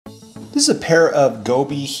This is a pair of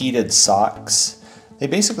Gobi heated socks. They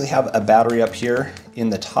basically have a battery up here in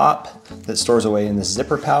the top that stores away in this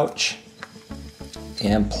zipper pouch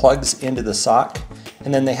and plugs into the sock.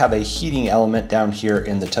 And then they have a heating element down here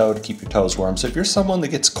in the toe to keep your toes warm. So if you're someone that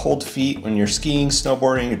gets cold feet when you're skiing,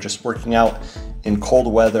 snowboarding, or just working out in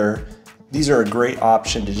cold weather, these are a great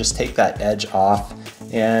option to just take that edge off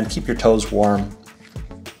and keep your toes warm.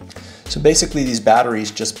 So basically these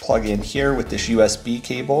batteries just plug in here with this USB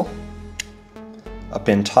cable up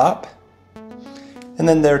in top, and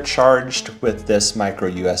then they're charged with this micro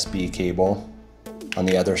USB cable on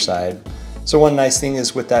the other side. So one nice thing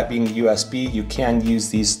is with that being USB, you can use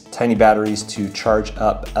these tiny batteries to charge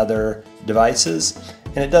up other devices,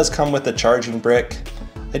 and it does come with a charging brick.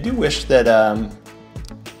 I do wish that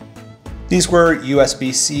these were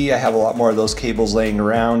USB-C. I have a lot more of those cables laying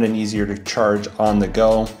around and easier to charge on the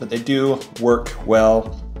go, but they do work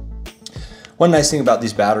well. One nice thing about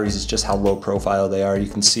these batteries is just how low profile they are. You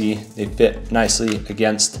can see they fit nicely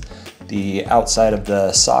against the outside of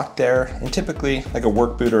the sock there, and typically like a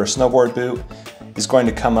work boot or a snowboard boot is going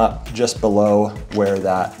to come up just below where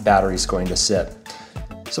that battery is going to sit.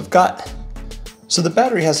 So the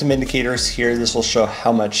battery has some indicators here. This will show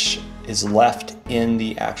how much is left in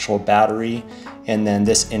the actual battery, and then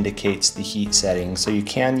this indicates the heat setting. So you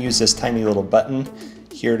can use this tiny little button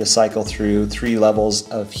here to cycle through 3 levels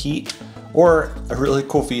of heat, or a really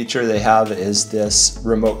cool feature they have is this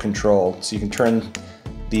remote control. So you can turn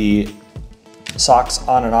the socks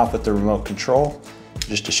on and off with the remote control.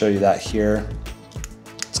 Just to show you that here,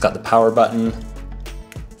 it's got the power button,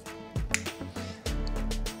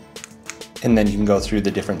 and then you can go through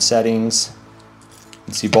the different settings. You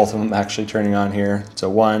can see both of them actually turning on here. So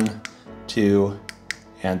 1, 2,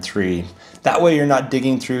 and 3. That way you're not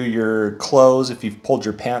digging through your clothes. If you've pulled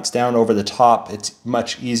your pants down over the top, it's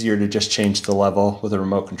much easier to just change the level with a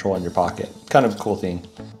remote control in your pocket. Kind of a cool thing.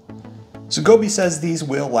 So Gobi says these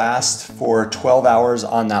will last for 12 hours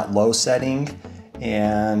on that low setting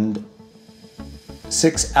and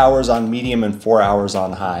 6 hours on medium and 4 hours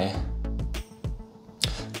on high.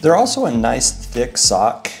 They're also a nice thick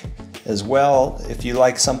sock as well. If you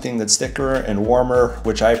like something that's thicker and warmer,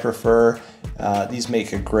 which I prefer, these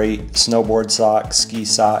make a great snowboard sock, ski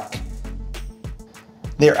sock.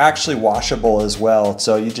 They're actually washable as well.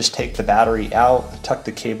 So you just take the battery out, tuck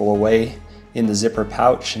the cable away in the zipper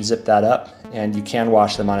pouch and zip that up, and you can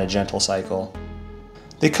wash them on a gentle cycle.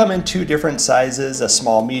 They come in 2 different sizes, a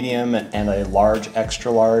small medium and a large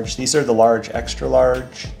extra large. These are the large extra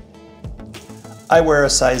large. I wear a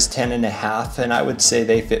size 10.5, and I would say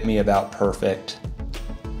they fit me about perfect.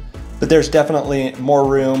 But there's definitely more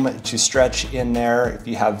room to stretch in there if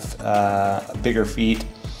you have bigger feet.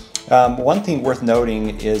 One thing worth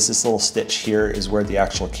noting is this little stitch here is where the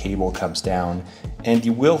actual cable comes down, and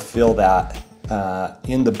you will feel that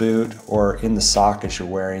in the boot or in the sock as you're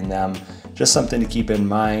wearing them. Just something to keep in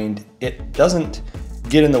mind. It doesn't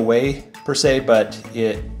get in the way per se, but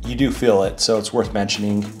you do feel it, so it's worth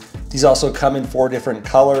mentioning. These also come in 4 different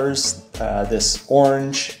colors. This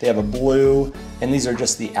orange, they have a blue, and these are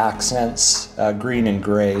just the accents, green and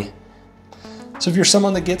gray. So if you're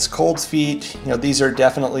someone that gets cold feet, these are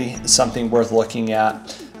definitely something worth looking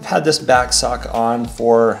at. I've had this back sock on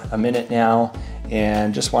for a minute now,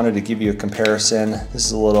 and just wanted to give you a comparison. This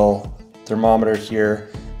is a little thermometer here.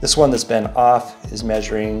 This one that's been off is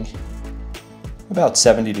measuring about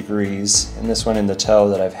 70 degrees, and this one in the toe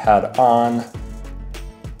that I've had on,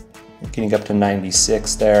 getting up to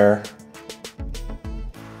 96 there,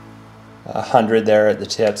 100 there at the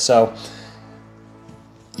tip. So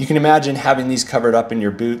you can imagine having these covered up in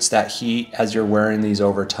your boots. That heat as you're wearing these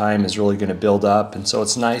over time is really going to build up, and so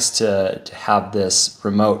it's nice to have this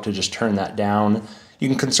remote to just turn that down. You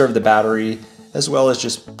can conserve the battery as well as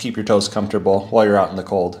just keep your toes comfortable while you're out in the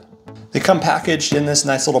cold. They come packaged in this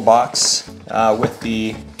nice little box with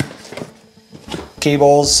the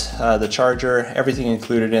cables, the charger, everything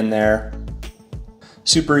included in there.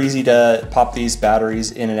 Super easy to pop these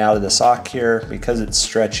batteries in and out of the sock here because it's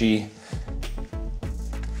stretchy.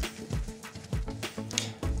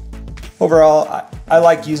 Overall, I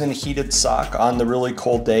like using a heated sock on the really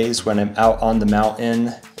cold days when I'm out on the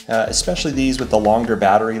mountain, especially these with the longer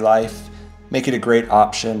battery life. Make it a great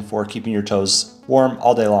option for keeping your toes warm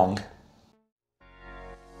all day long.